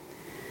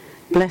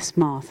 Bless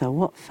Martha,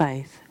 what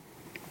faith.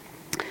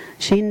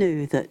 She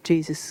knew that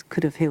Jesus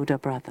could have healed her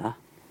brother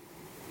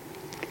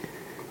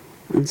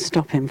and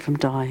stop him from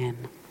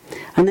dying.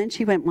 And then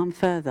she went one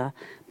further.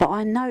 But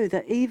I know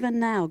that even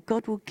now,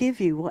 God will give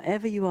you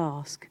whatever you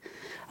ask.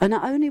 And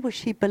not only was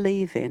she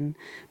believing,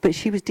 but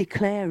she was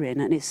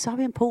declaring, and it's so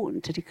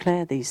important to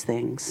declare these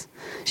things.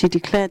 She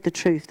declared the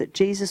truth that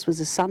Jesus was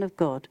the Son of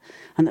God,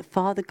 and that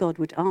Father God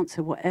would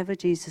answer whatever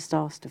Jesus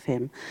asked of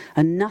him,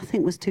 and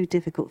nothing was too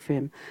difficult for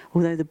him,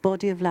 although the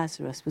body of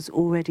Lazarus was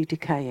already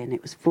decaying.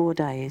 It was 4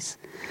 days.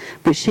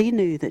 But she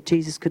knew that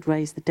Jesus could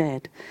raise the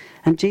dead.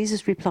 And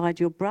Jesus replied,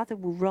 your brother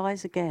will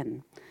rise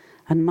again.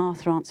 And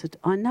Martha answered,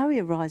 I know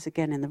he'll rise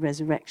again in the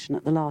resurrection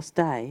at the last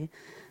day.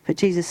 But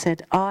Jesus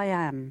said, I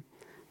am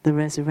the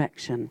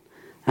resurrection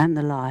and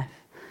the life.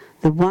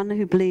 The one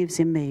who believes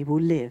in me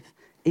will live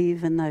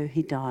even though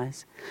he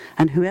dies.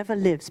 And whoever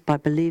lives by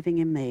believing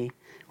in me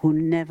will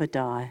never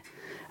die.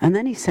 And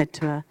then he said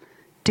to her,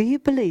 do you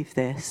believe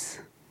this?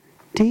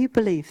 Do you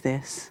believe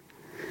this?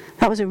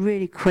 That was a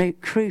really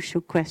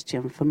crucial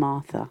question for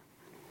Martha.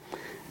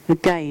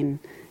 Again,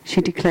 she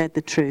declared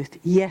the truth.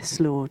 Yes,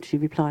 Lord, she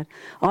replied.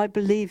 I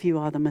believe you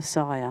are the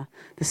Messiah,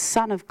 the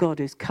Son of God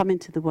who's come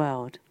into the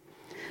world.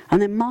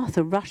 And then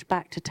Martha rushed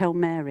back to tell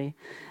Mary,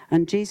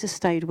 and Jesus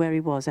stayed where he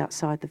was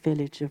outside the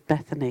village of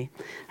Bethany.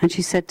 And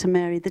she said to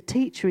Mary, the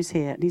teacher is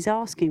here and he's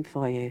asking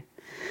for you.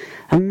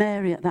 And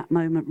Mary at that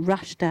moment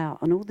rushed out,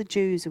 and all the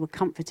Jews who were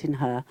comforting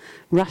her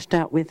rushed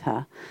out with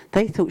her.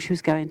 They thought she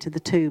was going to the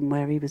tomb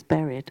where he was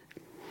buried.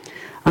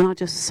 And I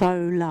just so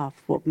love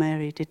what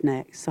Mary did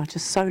next. I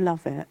just so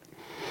love it.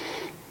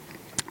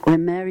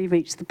 When Mary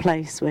reached the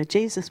place where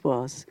Jesus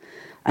was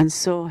and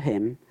saw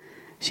him,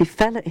 she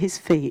fell at his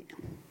feet.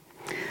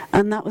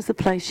 And that was the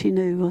place she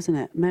knew, wasn't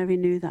it? Mary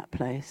knew that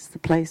place, the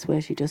place where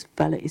she just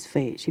fell at his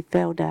feet. She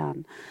fell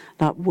down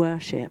like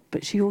worship,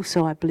 but she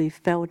also, I believe,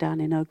 fell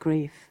down in her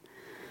grief.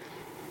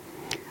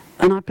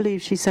 And I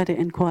believe she said it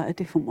in quite a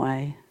different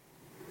way.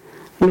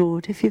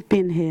 Lord, if you've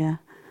been here,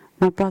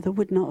 my brother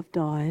would not have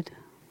died.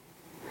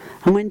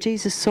 And when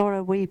Jesus saw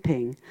her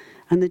weeping,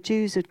 and the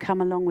Jews had come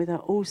along with her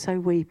also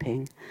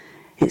weeping,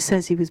 it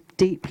says he was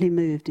deeply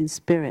moved in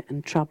spirit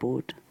and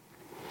troubled.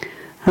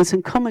 And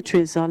some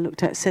commentaries I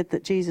looked at said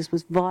that Jesus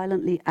was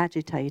violently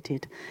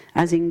agitated,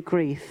 as in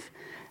grief,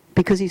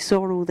 because he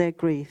saw all their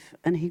grief,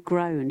 and he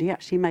groaned. He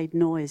actually made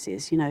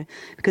noises, you know,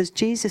 because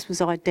Jesus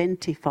was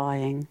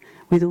identifying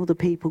with all the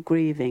people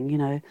grieving, you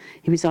know.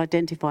 He was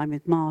identifying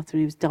with Martha,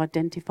 and he was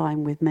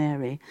identifying with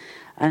Mary.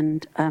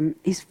 And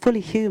he's fully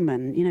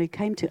human, you know, he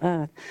came to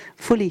earth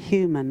fully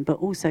human, but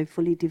also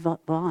fully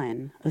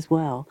divine as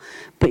well.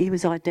 But he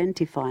was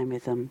identifying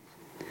with them.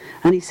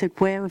 And he said,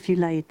 where have you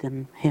laid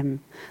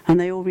him? And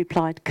they all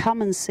replied,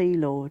 come and see,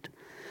 Lord.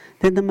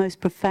 Then the most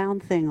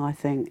profound thing, I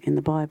think, in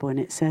the Bible, and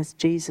it says,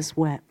 Jesus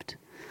wept.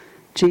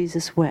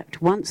 Jesus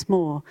wept. Once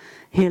more,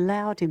 he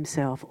allowed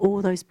himself,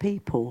 all those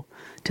people,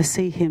 to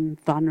see him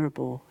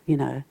vulnerable, you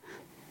know.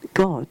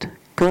 God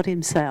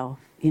himself,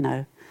 you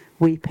know,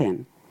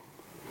 weeping.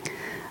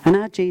 And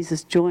our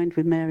Jesus joined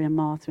with Mary and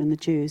Martha and the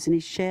Jews, and he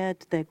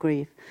shared their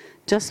grief,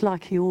 just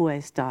like he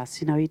always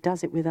does. You know, he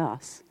does it with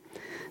us.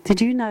 Did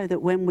you know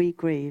that when we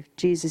grieve,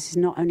 Jesus is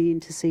not only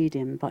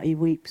interceding, but he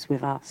weeps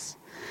with us?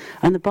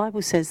 And the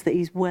Bible says that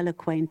he's well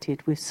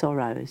acquainted with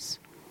sorrows.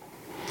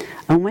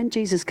 And when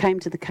Jesus came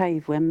to the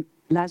cave where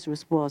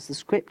Lazarus was, the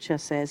scripture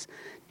says,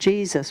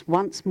 Jesus,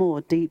 once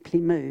more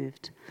deeply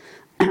moved.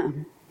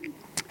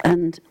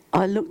 And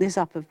I looked this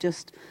up of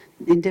just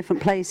in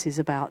different places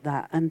about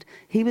that. And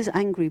he was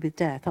angry with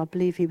death. I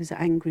believe he was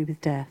angry with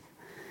death.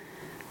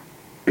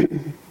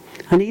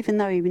 And even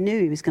though he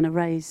knew he was going to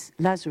raise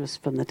Lazarus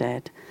from the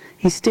dead,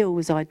 he still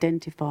was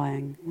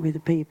identifying with the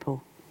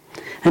people.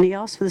 And he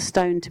asked for the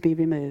stone to be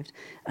removed.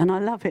 And I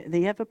love it,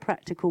 the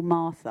ever-practical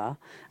Martha,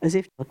 as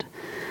if... And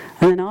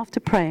then after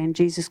praying,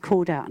 Jesus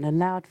called out in a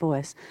loud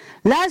voice,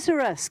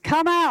 "Lazarus,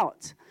 come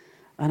out!"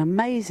 And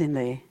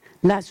amazingly,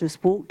 Lazarus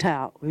walked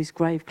out with his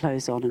grave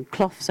clothes on and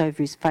cloths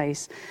over his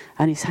face,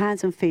 and his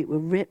hands and feet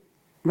were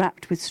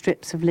wrapped with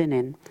strips of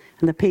linen,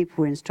 and the people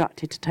were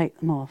instructed to take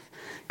them off.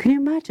 Can you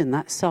imagine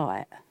that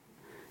sight?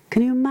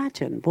 Can you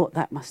imagine what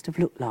that must have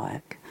looked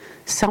like?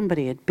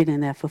 Somebody had been in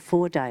there for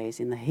 4 days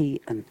in the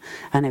heat and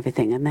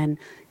everything, and then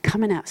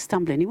coming out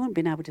stumbling. He wouldn't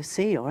have been able to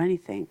see or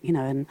anything, you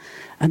know,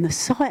 and the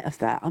sight of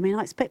that, I mean,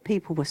 I expect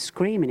people were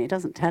screaming. It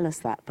doesn't tell us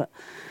that, but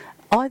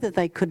either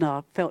they couldn't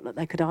have felt that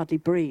they could hardly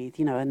breathe,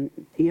 you know, and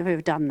you've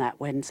ever done that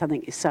when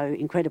something is so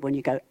incredible and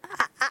you go,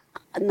 ah, ah,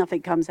 and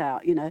nothing comes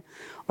out, you know,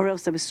 or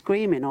else they were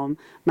screaming, or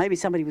maybe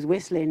somebody was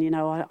whistling, you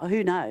know,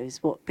 who knows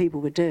what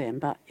people were doing,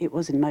 but it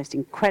was the most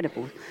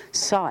incredible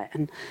sight.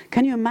 And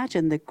can you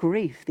imagine the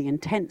grief, the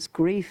intense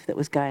grief that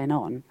was going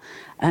on,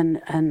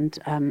 and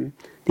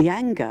the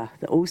anger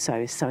that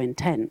also is so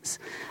intense,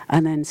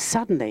 and then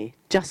suddenly,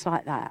 just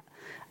like that,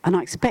 and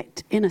I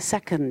expect in a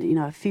second, you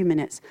know, a few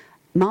minutes,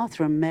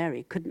 Martha and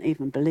Mary couldn't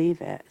even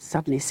believe it,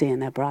 suddenly seeing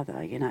their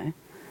brother, you know.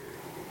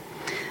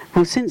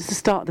 Well, since the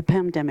start of the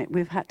pandemic,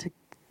 we've had to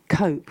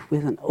cope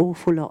with an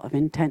awful lot of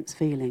intense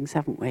feelings,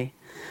 haven't we?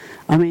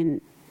 I mean,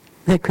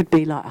 there could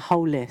be like a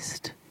whole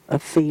list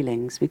of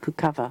feelings. We could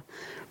cover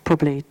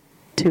probably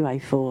 2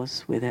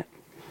 A4s with it,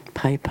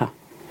 paper.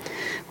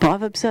 But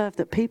I've observed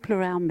that people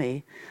around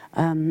me,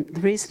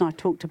 the reason I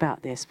talked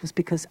about this was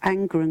because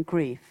anger and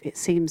grief, it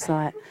seems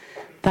like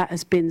that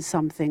has been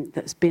something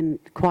that's been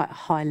quite a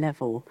high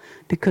level,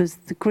 because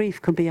the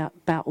grief can be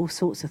about all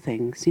sorts of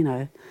things, you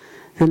know.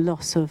 The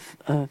loss of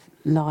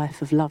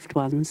life, of loved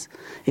ones.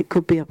 It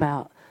could be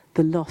about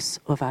the loss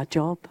of our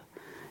job.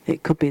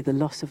 It could be the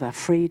loss of our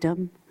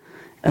freedom,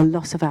 a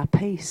loss of our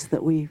peace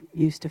that we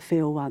used to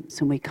feel once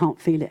and we can't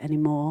feel it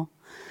anymore.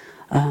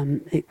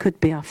 It could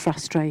be our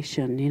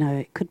frustration, you know,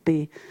 it could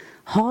be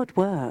hard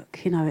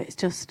work, you know, it's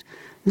just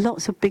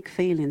lots of big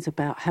feelings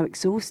about how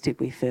exhausted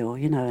we feel,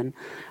 you know,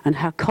 and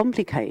how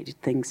complicated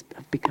things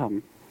have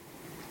become.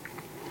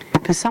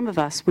 For some of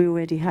us, we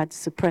already had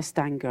suppressed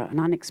anger and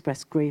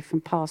unexpressed grief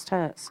and past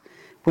hurts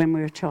when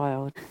we were a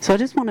child. So I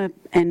just want to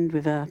end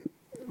with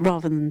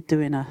rather than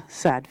doing a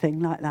sad thing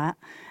like that,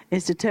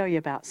 is to tell you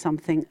about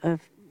something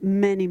of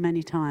many,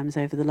 many times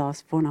over the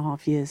last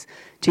 4.5 years,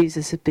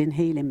 Jesus has been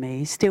healing me.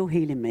 He's still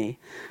healing me.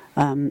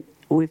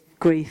 With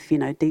grief, you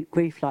know, deep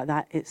grief like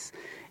that,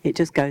 it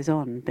just goes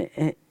on, but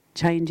it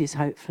changes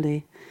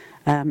hopefully,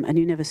 and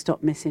you never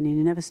stop missing and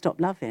you never stop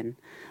loving.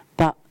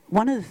 But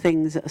one of the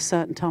things at a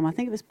certain time, I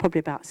think it was probably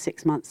about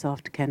 6 months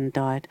after Ken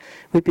died,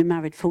 we'd been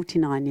married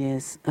 49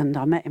 years, and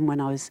I met him when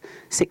I was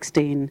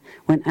 16,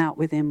 went out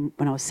with him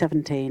when I was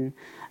 17,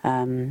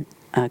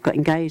 got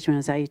engaged when I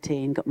was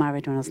 18, got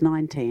married when I was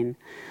 19.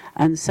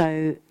 And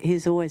so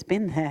he's always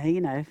been there,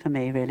 you know, for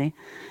me, really.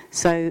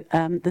 So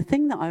the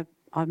thing that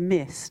I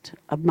missed,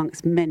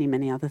 amongst many,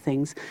 many other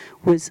things,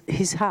 was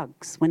his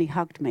hugs, when he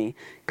hugged me.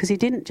 Because he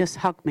didn't just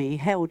hug me, he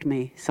held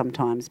me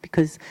sometimes,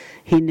 because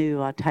he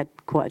knew I'd had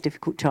quite a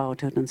difficult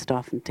childhood and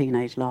stuff, and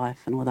teenage life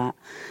and all that.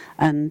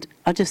 And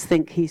I just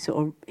think he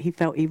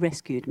felt he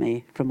rescued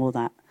me from all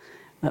that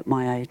at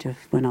my age of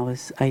when I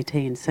was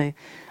 18. So,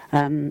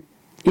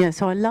 yeah,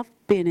 so I loved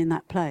being in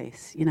that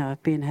place, you know,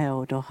 of being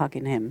held or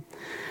hugging him.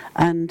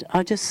 And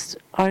I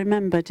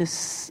remember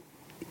just...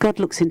 God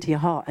looks into your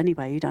heart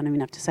anyway, you don't even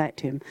have to say it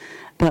to him.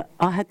 But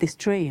I had this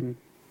dream,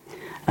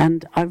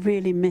 and I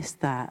really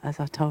missed that,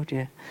 as I told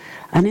you.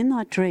 And in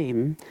that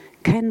dream,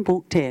 Ken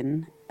walked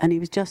in, and he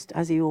was just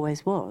as he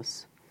always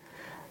was.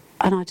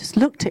 And I just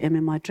looked at him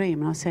in my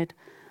dream, and I said,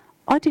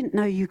 I didn't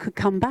know you could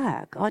come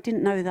back. I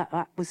didn't know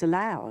that was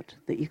allowed,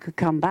 that you could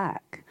come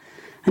back.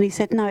 And he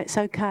said, no, it's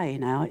okay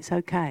now, it's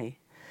okay.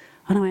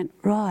 And I went,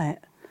 right.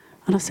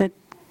 And I said,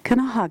 can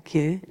I hug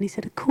you? And he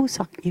said, of course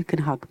you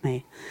can hug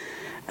me.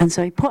 And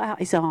so he put out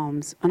his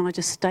arms, and I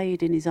just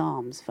stayed in his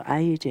arms for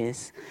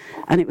ages.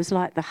 And it was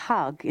like the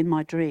hug in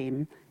my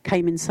dream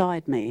came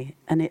inside me,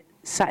 and it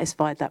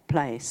satisfied that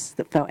place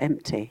that felt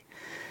empty.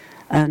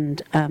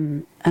 And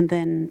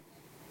then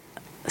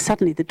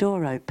suddenly the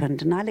door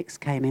opened, and Alex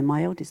came in,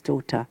 my eldest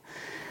daughter.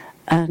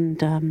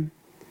 And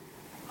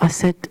I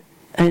said,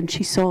 and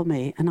she saw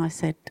me, and I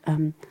said,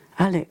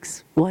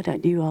 Alex, why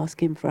don't you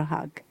ask him for a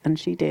hug? And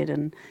she did,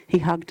 and he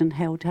hugged and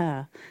held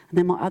her. And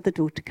then my other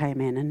daughter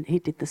came in, and he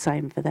did the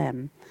same for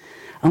them.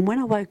 And when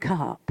I woke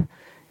up,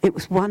 it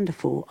was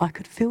wonderful. I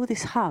could feel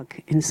this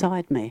hug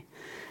inside me.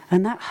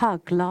 And that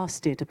hug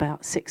lasted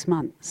about 6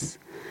 months.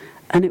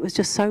 And it was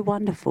just so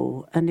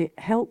wonderful. And it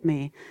helped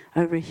me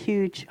over a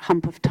huge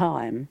hump of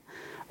time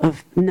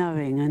of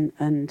knowing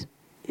and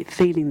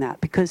feeling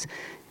that, because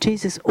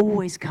Jesus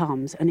always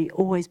comes and he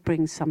always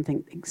brings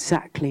something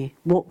exactly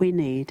what we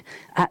need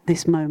at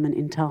this moment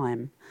in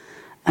time.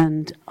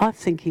 And I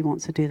think he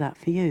wants to do that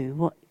for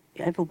you.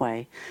 whichever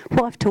way.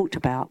 What I've talked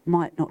about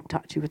might not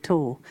touch you at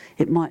all.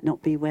 It might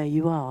not be where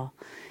you are.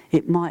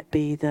 It might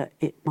be that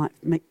it might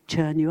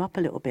churn you up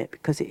a little bit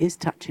because it is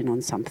touching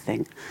on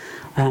something.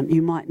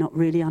 You might not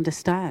really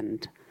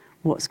understand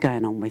what's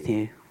going on with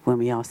you when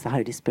we ask the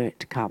Holy Spirit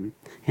to come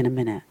in a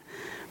minute.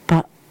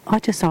 But I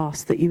just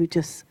ask that you would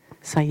just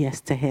say yes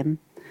to him,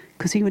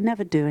 because he would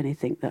never do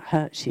anything that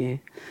hurts you.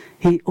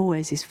 He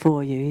always is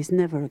for you. He's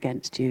never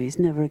against you. He's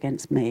never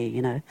against me,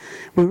 you know.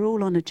 We're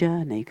all on a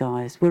journey,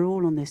 guys. We're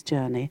all on this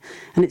journey.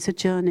 And it's a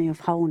journey of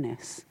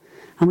wholeness.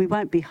 And we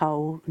won't be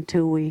whole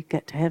until we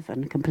get to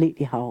heaven,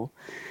 completely whole.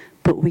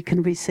 But we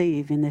can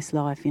receive in this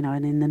life, you know,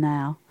 and in the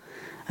now.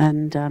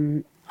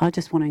 And I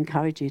just want to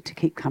encourage you to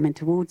keep coming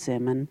towards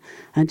him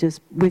and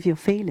just with your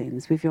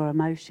feelings, with your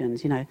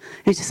emotions, you know. I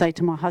used to say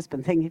to my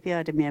husband, if you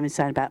heard him ever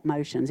saying about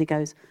emotions, he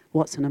goes,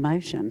 what's an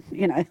emotion,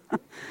 you know?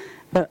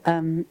 But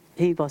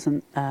he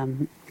wasn't,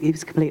 he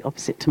was complete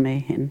opposite to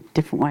me in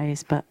different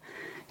ways, but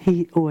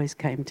he always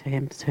came to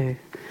him too.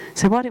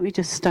 So why don't we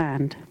just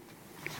stand?